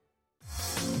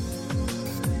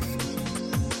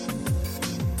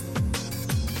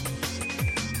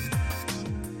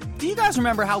you guys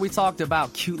remember how we talked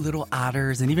about cute little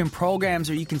otters and even programs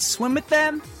where you can swim with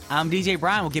them? I'm DJ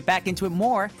Brian. We'll get back into it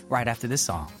more right after this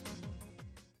song.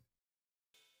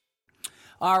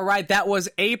 All right, that was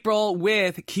April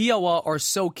with Kiowa or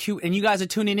So Cute. And you guys are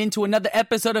tuning into another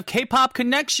episode of K-Pop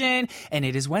Connection. And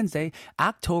it is Wednesday,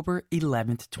 October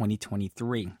 11th,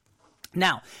 2023.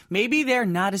 Now, maybe they're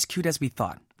not as cute as we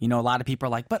thought. You know, a lot of people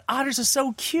are like, but otters are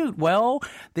so cute. Well,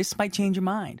 this might change your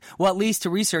mind. Well, at least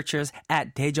to researchers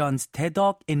at Daejeon's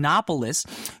Daedok Innopolis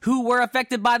who were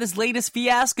affected by this latest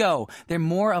fiasco. They're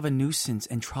more of a nuisance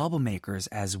and troublemakers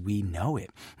as we know it.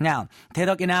 Now,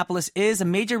 Daedok Innopolis is a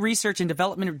major research and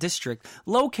development district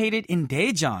located in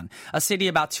Daejeon, a city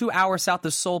about 2 hours south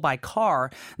of Seoul by car.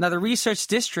 Now, the research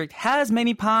district has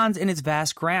many ponds in its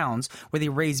vast grounds where they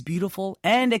raise beautiful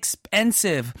and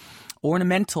expensive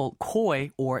ornamental koi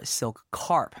or silk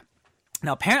carp.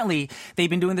 Now, apparently,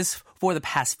 they've been doing this for the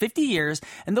past 50 years,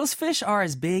 and those fish are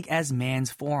as big as man's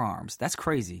forearms. That's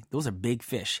crazy. Those are big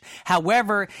fish.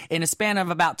 However, in a span of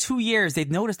about 2 years, they've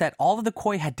noticed that all of the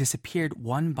koi had disappeared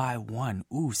one by one.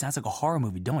 Ooh, sounds like a horror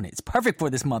movie, don't it? It's perfect for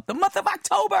this month, the month of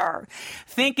October.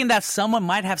 Thinking that someone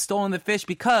might have stolen the fish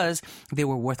because they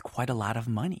were worth quite a lot of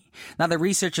money. Now, the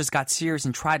researchers got serious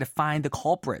and tried to find the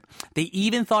culprit. They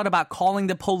even thought about calling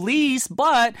the police,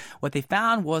 but what they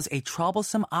found was a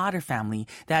troublesome otter family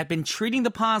that had been treating the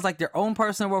ponds like their own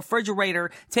personal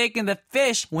refrigerator, taking the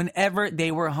fish whenever they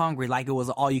were hungry, like it was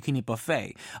an all-you-can-eat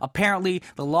buffet. Apparently,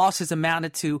 the losses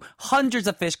amounted to hundreds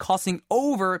of fish costing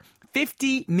over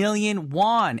 50 million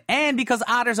won. And because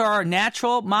otters are a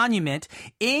natural monument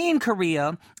in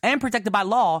Korea and protected by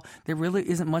law, there really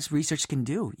isn't much research can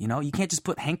do. You know, you can't just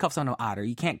put handcuffs on an otter.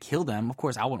 You can't kill them. Of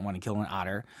course, I wouldn't want to kill an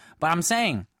otter. But I'm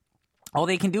saying, all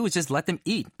they can do is just let them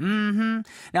eat. Now,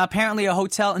 apparently a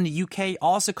hotel in the UK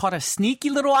also caught a sneaky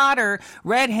little otter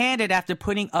red-handed after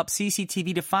putting up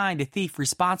CCTV to find the thief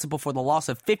responsible for the loss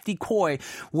of 50 koi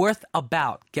worth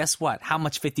about, guess what? How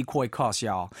much 50 koi costs,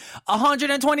 y'all?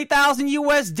 120,000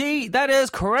 USD. That is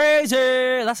crazy.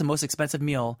 That's the most expensive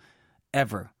meal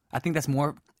ever. I think that's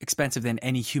more expensive than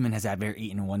any human has ever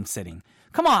eaten in one sitting.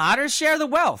 Come on, otters, share the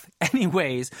wealth.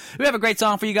 Anyways, we have a great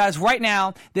song for you guys right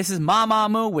now. This is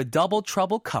Mamamoo with Double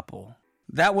Trouble Couple.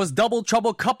 That was Double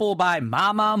Trouble Couple by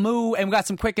Mamamoo, and we got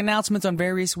some quick announcements on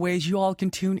various ways you all can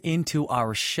tune into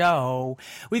our show.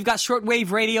 We've got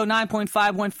shortwave radio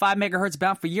 9.515 megahertz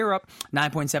bound for Europe,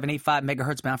 9.785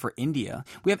 megahertz bound for India.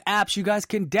 We have apps you guys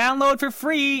can download for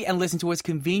free and listen to us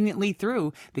conveniently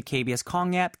through the KBS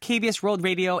Kong app, KBS World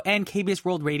Radio, and KBS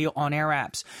World Radio on-air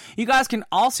apps. You guys can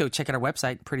also check out our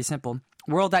website, pretty simple,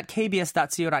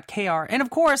 world.kbs.co.kr. And of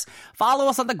course, follow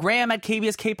us on the gram at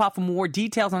KBS K-Pop for more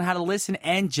details on how to listen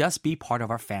and just be part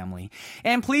of our family.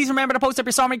 And please remember to post up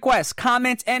your song requests,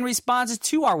 comments, and responses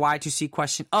to our Y2C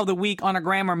question of the week on our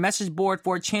gram or message board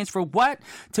for a chance for what?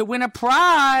 To win a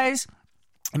prize.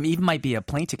 I mean, even might be a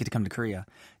plane ticket to come to Korea.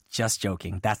 Just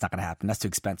joking. That's not going to happen. That's too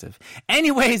expensive.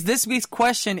 Anyways, this week's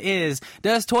question is,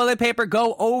 does toilet paper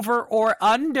go over or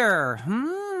under?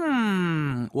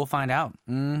 We'll find out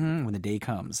when the day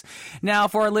comes. Now,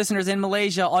 for our listeners in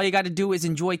Malaysia, all you got to do is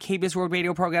enjoy KBS World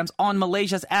Radio programs on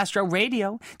Malaysia's Astro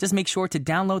Radio. Just make sure to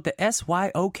download the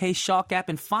SYOK Shock app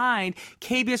and find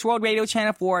KBS World Radio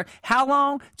channel for how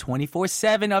long?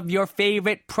 24/7 of your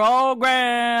favorite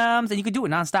programs. And you can do it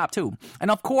nonstop, too. And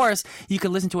of course, you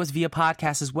can listen to us via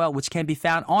podcast as well, which can be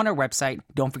found on our website.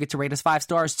 Don't forget to rate us 5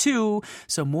 stars, too,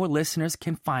 so more listeners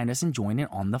can find us and join in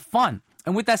on the fun.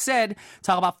 And with that said,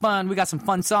 talk about fun. We got some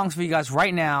fun songs for you guys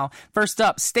right now. First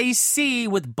up, Stacey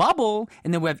with Bubble,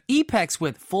 and then we have Epex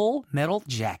with Full Metal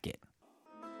Jacket.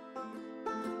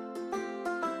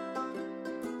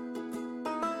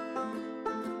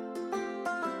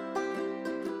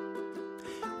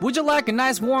 Would you like a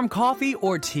nice warm coffee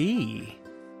or tea?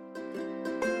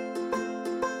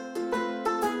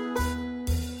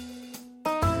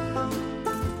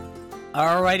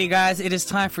 Alrighty guys, it is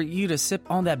time for you to sip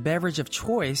on that beverage of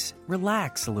choice,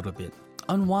 relax a little bit,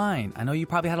 unwind. I know you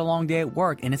probably had a long day at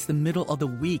work and it's the middle of the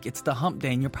week, it's the hump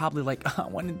day and you're probably like, I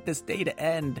wanted this day to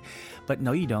end. But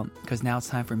no you don't, because now it's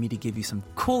time for me to give you some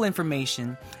cool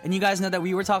information. And you guys know that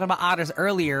we were talking about otters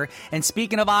earlier, and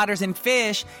speaking of otters and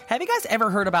fish, have you guys ever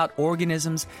heard about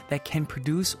organisms that can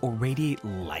produce or radiate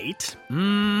light?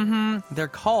 They're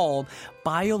called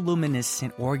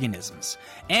bioluminescent organisms,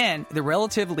 and they're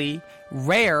relatively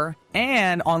rare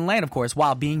and on land, of course,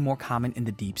 while being more common in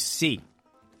the deep sea.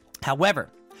 However,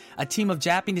 a team of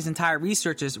Japanese and Thai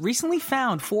researchers recently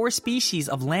found 4 species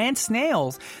of land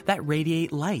snails that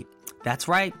radiate light. That's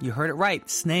right, you heard it right,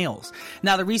 snails.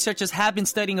 Now, the researchers have been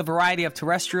studying a variety of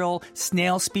terrestrial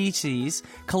snail species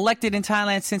collected in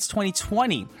Thailand since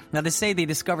 2020. Now, they say they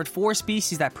discovered 4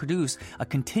 species that produce a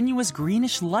continuous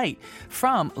greenish light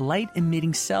from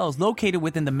light-emitting cells located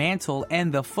within the mantle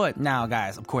and the foot. Now,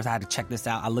 guys, of course, I had to check this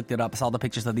out. I looked it up, I saw the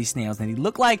pictures of these snails, and they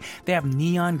look like they have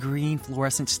neon green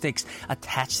fluorescent sticks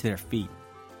attached to their feet.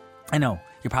 I know.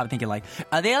 You're probably thinking like,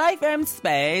 are they like from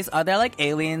space? Are they like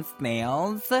alien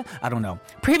snails? I don't know.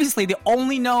 Previously, the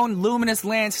only known luminous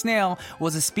land snail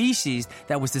was a species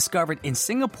that was discovered in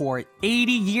Singapore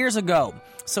 80 years ago.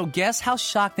 So guess how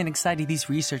shocked and excited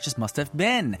these researchers must have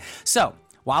been. So,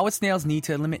 why would snails need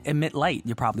to emit light?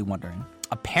 You're probably wondering.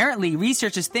 Apparently,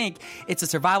 researchers think it's a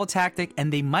survival tactic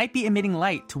and they might be emitting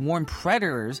light to warn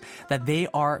predators that they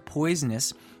are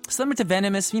poisonous, similar to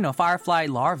venomous, firefly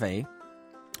larvae.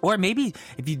 Or maybe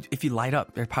if you light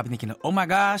up, they're probably thinking, oh my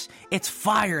gosh, it's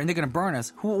fire and they're going to burn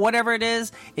us. Whatever it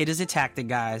is a tactic,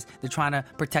 guys. They're trying to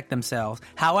protect themselves.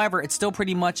 However, it's still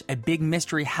pretty much a big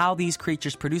mystery how these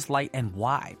creatures produce light and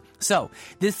why. So,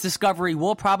 this discovery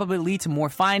will probably lead to more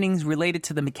findings related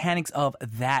to the mechanics of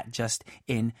that just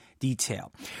in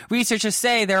detail. Researchers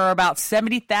say there are about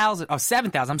 7,000,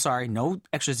 no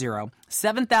extra zero,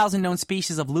 7,000 known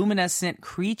species of luminescent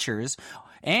creatures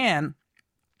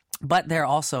but they're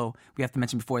also, we have to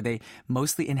mention before, they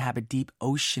mostly inhabit deep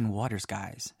ocean waters,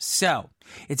 guys. So,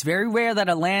 it's very rare that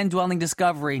a land-dwelling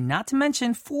discovery, not to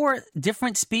mention 4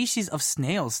 different species of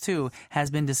snails, too,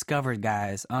 has been discovered,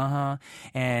 guys.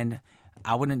 And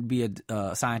I wouldn't be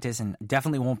a scientist and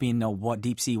definitely won't be in no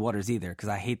deep sea waters either because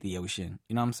I hate the ocean.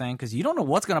 You know what I'm saying? Because you don't know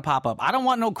what's going to pop up. I don't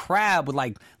want no crab with,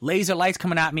 like, laser lights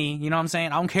coming at me. You know what I'm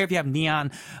saying? I don't care if you have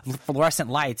neon fluorescent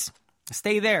lights.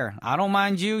 Stay there. I don't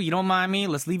mind you. You don't mind me.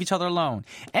 Let's leave each other alone.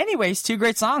 Anyways, 2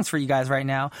 great songs for you guys right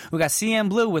now. We got CM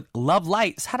Blue with Love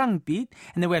Light, 사랑빛,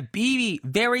 and then we have BB,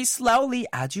 Very Slowly,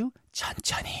 아주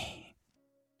천천히.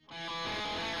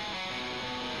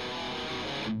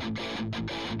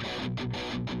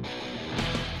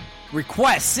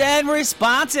 Requests and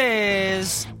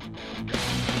responses.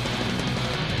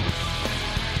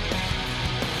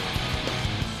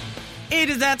 It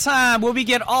is that time where we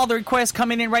get all the requests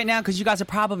coming in right now because you guys are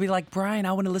probably like, Brian,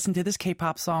 I want to listen to this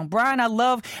K-pop song. Brian, I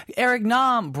love Eric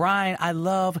Nam. Brian, I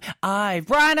love IVE.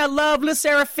 Brian, I love Le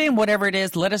Seraphim. Whatever it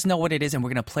is, let us know what it is and we're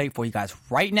going to play it for you guys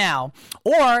right now.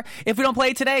 Or if we don't play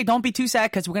it today, don't be too sad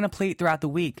because we're going to play it throughout the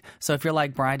week. So if you're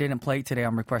like, Brian didn't play it today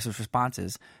on Requests and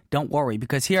Responses, don't worry,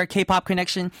 because here at K-Pop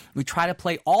Connection, we try to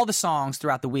play all the songs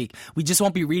throughout the week. We just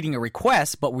won't be reading a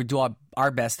request, but we do our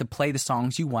best to play the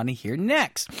songs you want to hear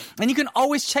next. And you can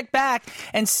always check back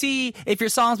and see if your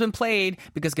song's been played,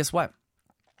 because guess what?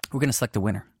 We're going to select the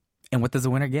winner. And what does the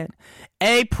winner get?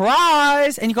 A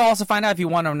prize! And you can also find out if you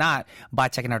won or not by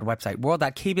checking out our website,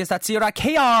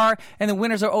 world.kbs.co.kr. And the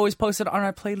winners are always posted on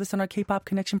our playlist on our K-Pop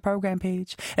Connection program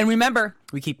page. And remember,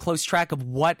 we keep close track of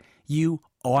what you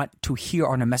ought to hear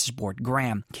on a message board,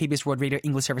 Graham, KBS World Radio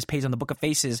English Service page on the Book of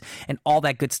Faces, and all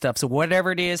that good stuff. So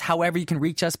whatever it is, however you can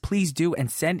reach us, please do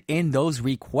and send in those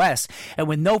requests. And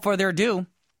with no further ado,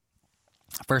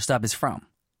 first up is from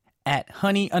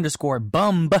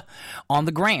 @honey_bumb on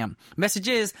the gram. Message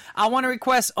is, I want to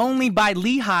request Only by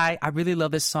Lehigh. I really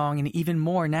love this song and even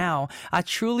more now. I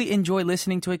truly enjoy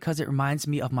listening to it because it reminds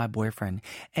me of my boyfriend.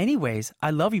 Anyways,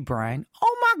 I love you, Brian.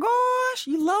 Oh my gosh,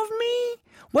 you love me?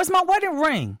 Where's my wedding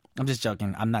ring? I'm just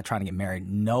joking. I'm not trying to get married.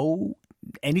 No,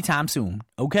 anytime soon.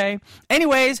 Okay?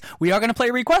 Anyways, we are going to play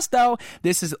a request though.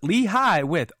 This is Lehigh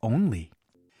with Only.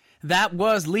 That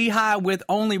was Lehigh with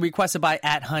Only, requested by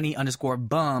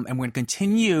 @honey_bum. And we're going to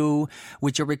continue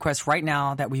with your requests right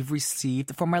now that we've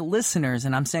received from our listeners.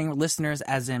 And I'm saying listeners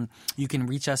as in you can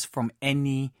reach us from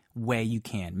any way you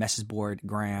can. Message board,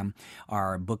 Gram,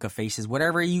 our Book of Faces,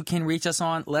 whatever you can reach us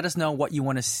on. Let us know what you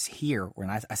want to hear. Or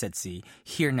I said see.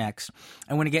 Hear next.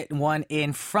 I'm going to get one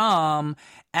in from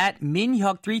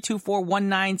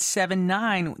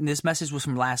 @minhyuk3241979. This message was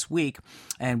from last week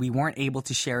and we weren't able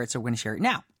to share it, so we're going to share it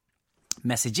now.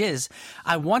 Message is,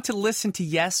 I want to listen to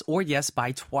Yes or Yes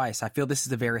by Twice. I feel this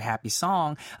is a very happy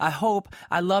song. I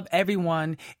love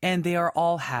everyone and they are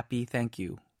all happy. Thank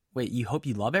you. Wait, you hope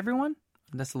you love everyone?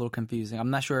 That's a little confusing. I'm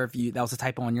not sure if that was a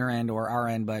typo on your end or our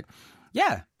end, but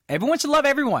yeah, everyone should love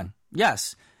everyone.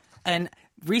 Yes. And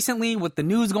recently with the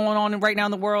news going on right now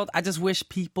in the world, I just wish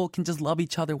people can just love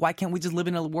each other. Why can't we just live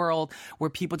in a world where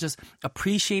people just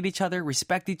appreciate each other,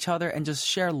 respect each other, and just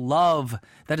share love?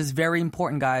 That is very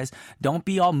important, guys. Don't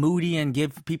be all moody and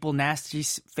give people nasty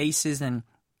faces and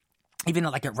even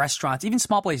like at restaurants, even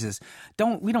small places.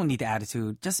 We don't need the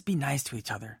attitude. Just be nice to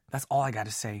each other. That's all I got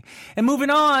to say. And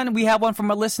moving on, we have one from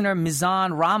a listener,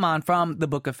 Mizan Rahman from the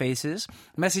Book of Faces.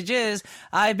 Message is,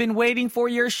 I've been waiting for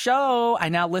your show. I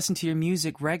now listen to your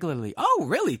music regularly. Oh,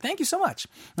 really? Thank you so much.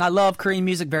 I love Korean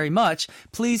music very much.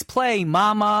 Please play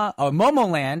Mama or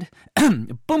Momoland.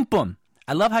 Boom Boom.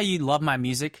 I love how you love my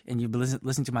music and you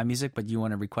listen to my music, but you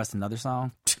want to request another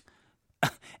song.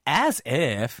 As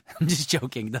if. I'm just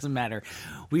joking. It doesn't matter.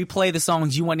 We play the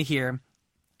songs you want to hear,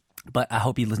 but I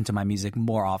hope you listen to my music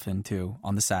more often, too,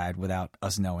 on the side without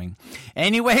us knowing.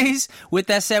 Anyways, with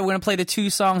that said, we're going to play the 2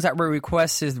 songs that were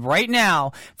requested right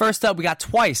now. First up, we got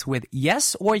Twice with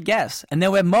Yes or Yes, and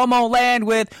then we have Momoland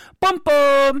with Bum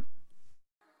Bum.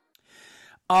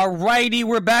 Alrighty,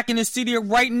 we're back in the studio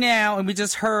right now, and we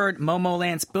just heard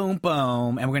Momoland's Boom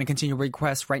Boom, and we're going to continue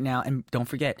requests right now. And don't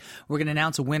forget, we're going to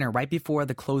announce a winner right before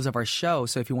the close of our show.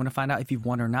 So if you want to find out if you've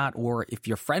won or not, or if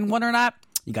your friend won or not,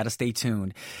 you got to stay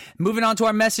tuned. Moving on to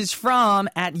our message from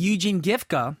at Eugene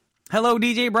Gifka. Hello,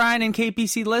 DJ Brian and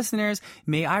KPC listeners.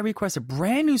 May I request a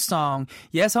brand new song,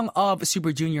 Yesong of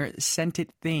Super Junior,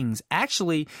 Scented Things.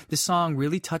 Actually, the song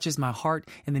really touches my heart,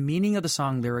 and the meaning of the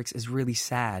song lyrics is really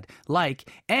sad.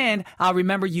 And I'll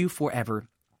remember you forever.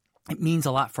 It means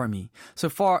a lot for me. So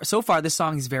far, this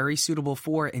song is very suitable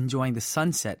for enjoying the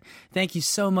sunset. Thank you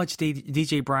so much,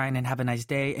 DJ Brian, and have a nice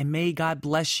day. And may God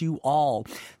bless you all.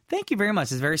 Thank you very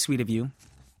much. It's very sweet of you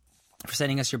for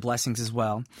sending us your blessings as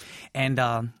well.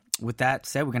 And, with that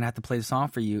said, we're going to have to play the song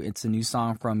for you. It's a new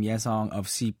song from Yesong of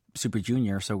Super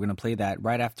Junior, so we're going to play that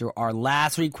right after our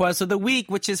last request of the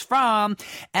week, which is from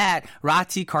at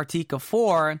Rati Kartika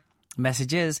 4.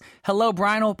 Message is, hello,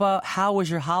 Brian Oppa. How was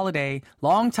your holiday?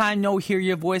 Long time no hear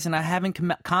your voice, and I haven't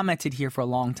commented here for a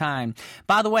long time.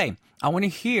 By the way, I want to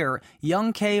hear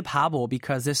Young K Pabo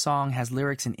because this song has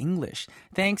lyrics in English.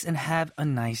 Thanks, and have a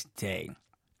nice day.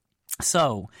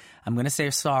 So, I'm going to say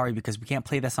sorry because we can't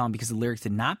play that song because the lyrics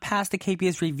did not pass the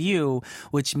KBS review,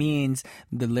 which means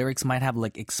the lyrics might have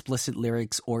like explicit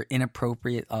lyrics or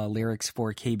inappropriate lyrics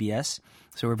for KBS.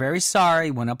 So we're very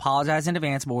sorry. We want to apologize in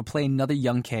advance, but we'll play another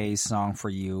Young K song for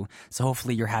you. So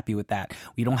hopefully you're happy with that.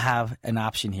 We don't have an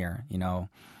option here. You know,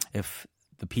 if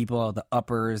the people, the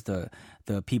uppers, the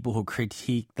people who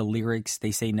critique the lyrics,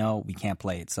 they say no, we can't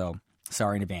play it. So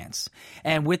sorry in advance.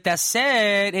 And with that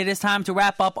said, it is time to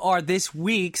wrap up our this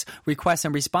week's requests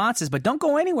and responses. But don't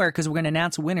go anywhere because we're going to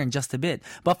announce a winner in just a bit.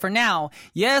 But for now,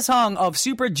 Yesong of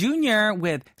Super Junior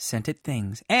with Scented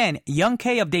Things and Young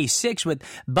K of Day 6 with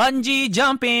Bungee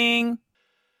Jumping.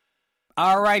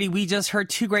 Alrighty, we just heard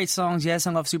 2 great songs,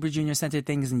 Yesong of Super Junior, Scented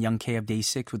Things, and Young K of Day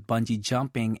 6 with Bungee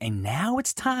Jumping. And now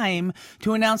it's time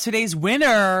to announce today's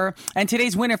winner. And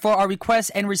today's winner for our requests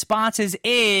and responses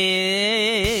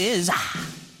is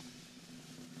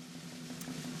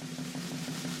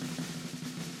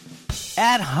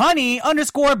at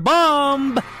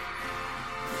honey_bumb.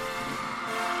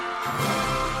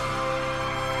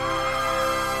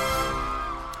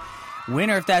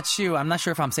 Winner, if that's you. I'm not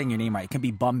sure if I'm saying your name right. It can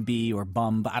be Bumby or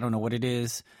Bumb. I don't know what it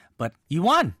is. But you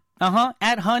won.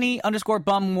 At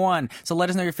honey_bum1. So let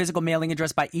us know your physical mailing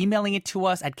address by emailing it to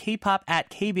us at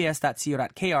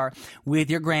kpop@kbs.co.kr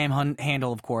with your gram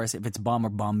handle, of course. If it's bum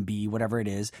or bumby, whatever it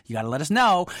is, you got to let us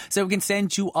know so we can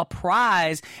send you a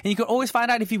prize. And you can always find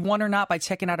out if you've won or not by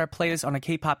checking out our playlist on the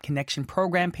K-Pop Connection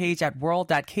program page at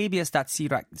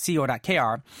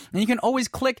world.kbs.co.kr. And you can always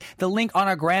click the link on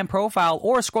our gram profile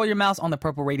or scroll your mouse on the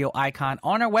purple radio icon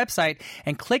on our website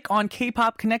and click on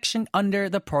K-Pop Connection under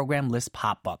the program list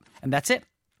pop-up. And that's it.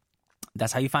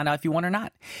 That's how you find out if you won or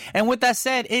not. And with that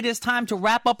said, it is time to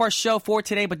wrap up our show for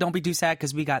today. But don't be too sad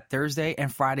because we got Thursday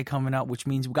and Friday coming up, which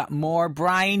means we got more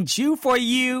Brian Ju for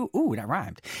you. Ooh, that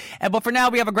rhymed. But for now,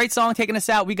 we have a great song taking us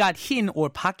out. We got Hin or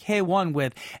Park Hae-won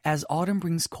with As Autumn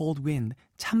Brings Cold Wind.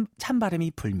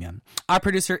 찬바람이 불면. Our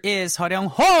producer is Hyeong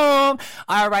Hong.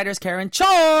 Our writer is Karen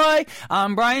Choi.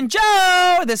 I'm Brian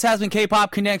Joe. This has been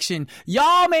K-Pop Connection.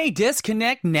 Y'all may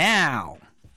disconnect now.